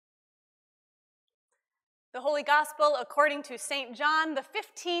The Holy Gospel according to St. John, the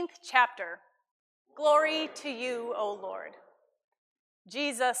 15th chapter. Glory to you, O Lord.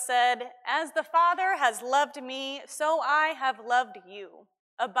 Jesus said, "As the Father has loved me, so I have loved you.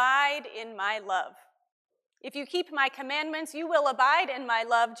 Abide in my love. If you keep my commandments, you will abide in my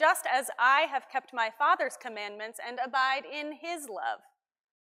love, just as I have kept my Father's commandments and abide in his love.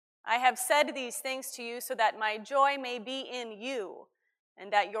 I have said these things to you so that my joy may be in you,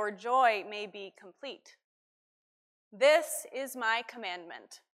 and that your joy may be complete. This is my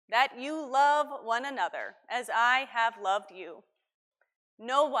commandment, that you love one another as I have loved you.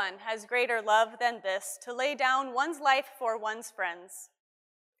 No one has greater love than this, to lay down one's life for one's friends.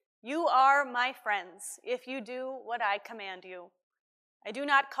 You are my friends if you do what I command you. I do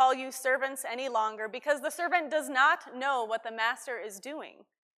not call you servants any longer, because the servant does not know what the master is doing.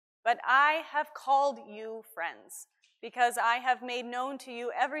 But I have called you friends, because I have made known to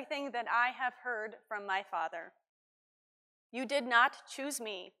you everything that I have heard from my Father. You did not choose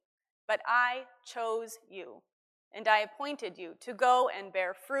me, but I chose you, and I appointed you to go and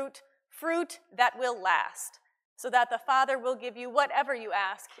bear fruit, fruit that will last, so that the Father will give you whatever you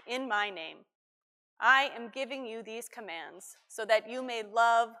ask in my name. I am giving you these commands so that you may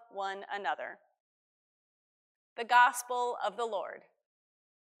love one another." The Gospel of the Lord.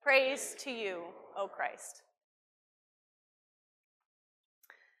 Praise to you, O Christ.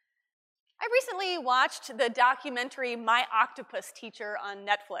 I recently watched the documentary My Octopus Teacher on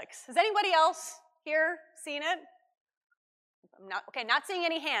Netflix. Has anybody else here seen it? Not seeing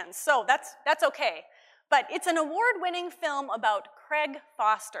any hands, so that's okay. But it's an award-winning film about Craig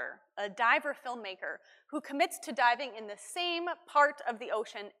Foster, a diver filmmaker who commits to diving in the same part of the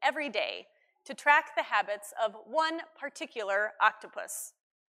ocean every day to track the habits of one particular octopus.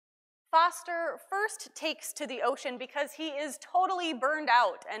 Foster first takes to the ocean because he is totally burned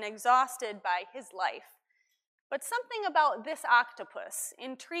out and exhausted by his life. But something about this octopus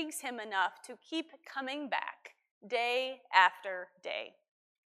intrigues him enough to keep coming back day after day.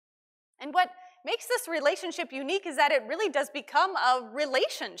 And what makes this relationship unique is that it really does become a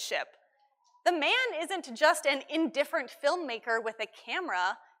relationship. The man isn't just an indifferent filmmaker with a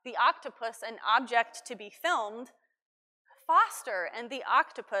camera, the octopus an object to be filmed. Foster and the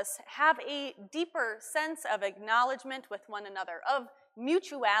octopus have a deeper sense of acknowledgement with one another, of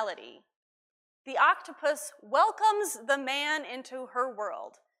mutuality. The octopus welcomes the man into her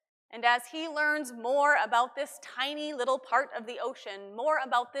world, and as he learns more about this tiny little part of the ocean, more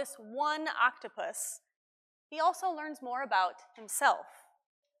about this one octopus, he also learns more about himself.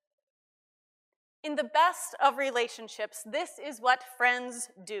 In the best of relationships, this is what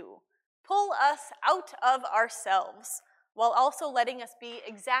friends do: pull us out of ourselves, while also letting us be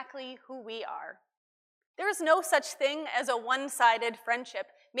exactly who we are. There is no such thing as a one-sided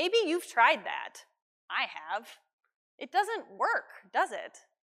friendship. Maybe you've tried that. I have. It doesn't work, does it?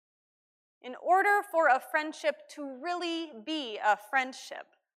 In order for a friendship to really be a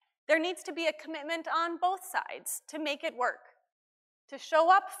friendship, there needs to be a commitment on both sides to make it work, to show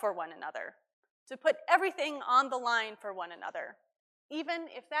up for one another, to put everything on the line for one another, even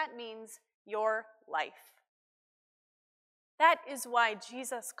if that means your life. That is why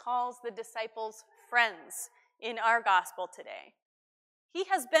Jesus calls the disciples friends in our gospel today. He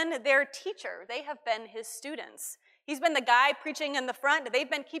has been their teacher. They have been his students. He's been the guy preaching in the front. They've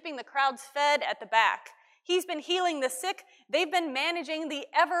been keeping the crowds fed at the back. He's been healing the sick. They've been managing the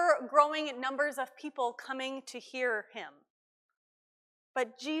ever-growing numbers of people coming to hear him.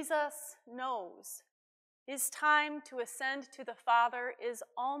 But Jesus knows his time to ascend to the Father is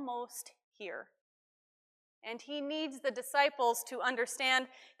almost here. And he needs the disciples to understand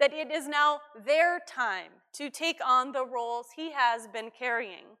that it is now their time to take on the roles he has been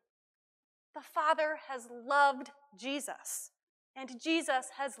carrying. The Father has loved Jesus, and Jesus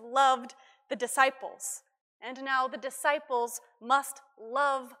has loved the disciples. And now the disciples must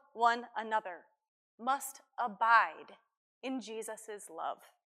love one another, must abide in Jesus' love.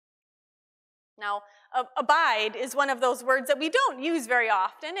 Now, abide is one of those words that we don't use very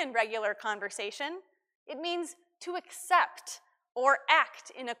often in regular conversation. It means to accept or act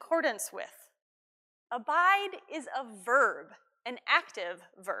in accordance with. Abide is a verb, an active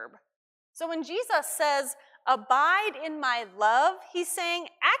verb. So when Jesus says, "Abide in my love," he's saying,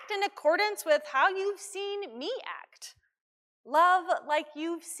 act in accordance with how you've seen me act. Love like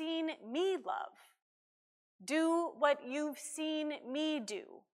you've seen me love. Do what you've seen me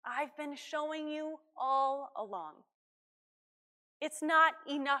do. I've been showing you all along. It's not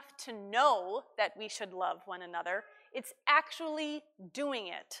enough to know that we should love one another. It's actually doing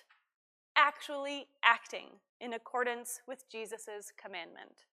it, actually acting in accordance with Jesus'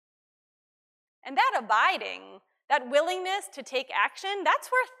 commandment. And that abiding, that willingness to take action, that's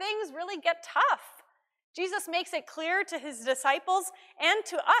where things really get tough. Jesus makes it clear to his disciples and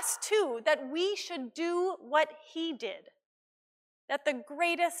to us too that we should do what he did. That the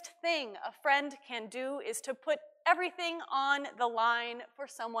greatest thing a friend can do is to put everything on the line for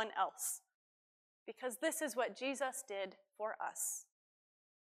someone else. Because this is what Jesus did for us.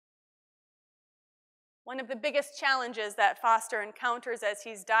 One of the biggest challenges that Foster encounters as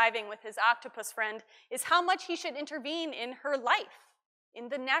he's diving with his octopus friend is how much he should intervene in her life, in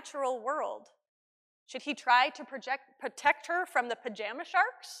the natural world. Should he try to protect her from the pajama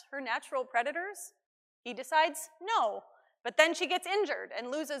sharks, her natural predators? He decides no, but then she gets injured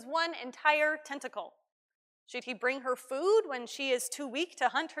and loses one entire tentacle. Should he bring her food when she is too weak to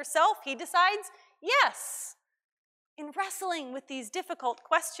hunt herself? He decides yes. In wrestling with these difficult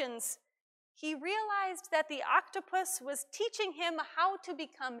questions, he realized that the octopus was teaching him how to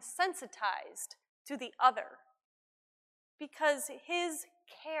become sensitized to the other, because his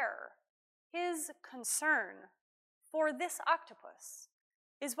care, his concern for this octopus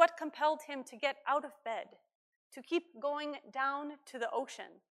is what compelled him to get out of bed, to keep going down to the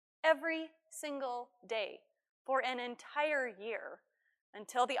ocean every single day for an entire year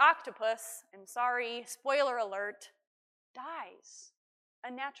until the octopus, I'm sorry, spoiler alert, dies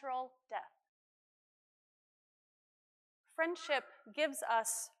a natural death. Friendship gives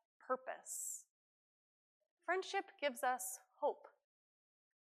us purpose. Friendship gives us hope.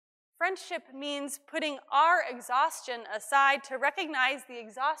 Friendship means putting our exhaustion aside to recognize the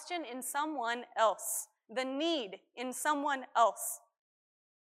exhaustion in someone else, the need in someone else.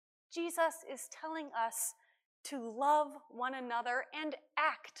 Jesus is telling us to love one another and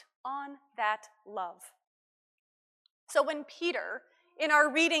act on that love. So when Peter, in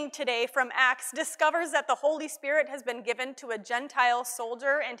our reading today from Acts, discovers that the Holy Spirit has been given to a Gentile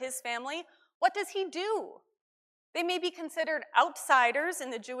soldier and his family, what does he do? They may be considered outsiders in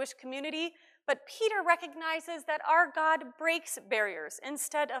the Jewish community, but Peter recognizes that our God breaks barriers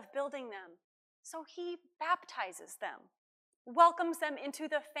instead of building them. So he baptizes them, welcomes them into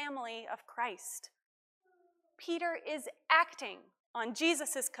the family of Christ. Peter is acting on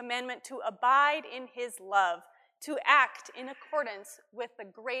Jesus' commandment to abide in his love, to act in accordance with the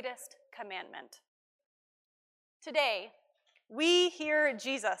greatest commandment. Today, we hear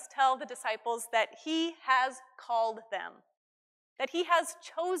Jesus tell the disciples that he has called them, that he has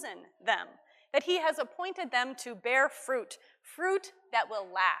chosen them, that he has appointed them to bear fruit, fruit that will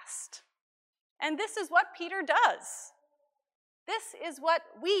last. And this is what Peter does. This is what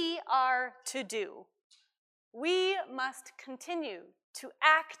we are to do. We must continue to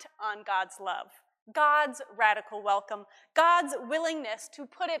act on God's love, God's radical welcome, God's willingness to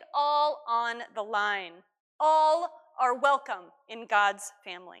put it all on the line. All are welcome in God's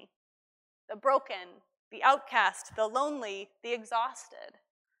family. The broken, the outcast, the lonely, the exhausted.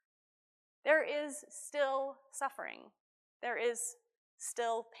 There is still suffering. There is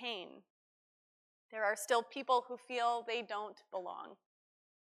still pain. There are still people who feel they don't belong.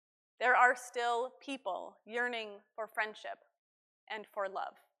 There are still people yearning for friendship and for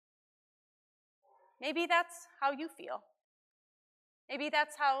love. Maybe that's how you feel. Maybe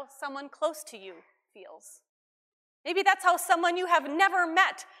that's how someone close to you feels. Maybe that's how someone you have never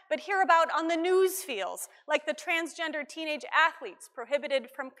met but hear about on the news feels, like the transgender teenage athletes prohibited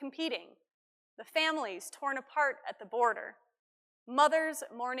from competing, the families torn apart at the border, mothers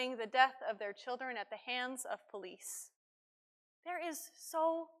mourning the death of their children at the hands of police. There is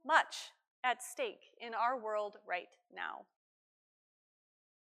so much at stake in our world right now.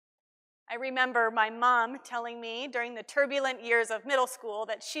 I remember my mom telling me during the turbulent years of middle school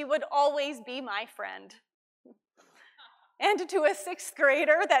that she would always be my friend. And to a sixth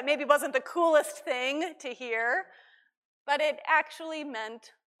grader, that maybe wasn't the coolest thing to hear, but it actually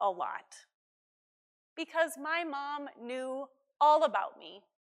meant a lot. Because my mom knew all about me,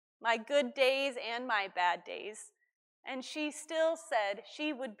 my good days and my bad days, and she still said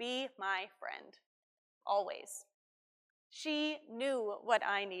she would be my friend, always. She knew what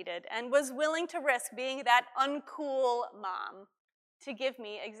I needed and was willing to risk being that uncool mom to give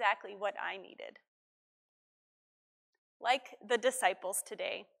me exactly what I needed. Like the disciples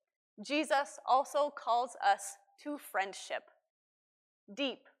today, Jesus also calls us to friendship,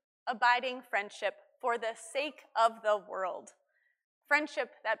 deep, abiding friendship for the sake of the world.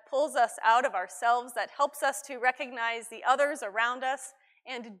 Friendship that pulls us out of ourselves, that helps us to recognize the others around us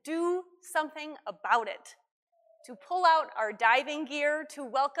and do something about it. To pull out our diving gear, to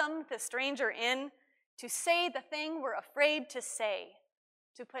welcome the stranger in, to say the thing we're afraid to say,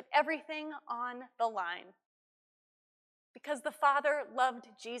 to put everything on the line. Because the Father loved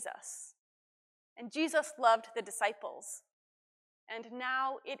Jesus, And Jesus loved the disciples. And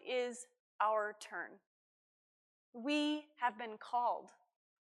now it is our turn. We have been called.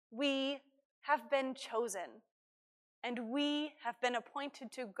 We have been chosen. And we have been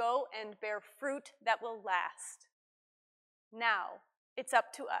appointed to go and bear fruit that will last. Now it's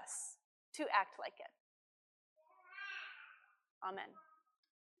up to us to act like it. Amen.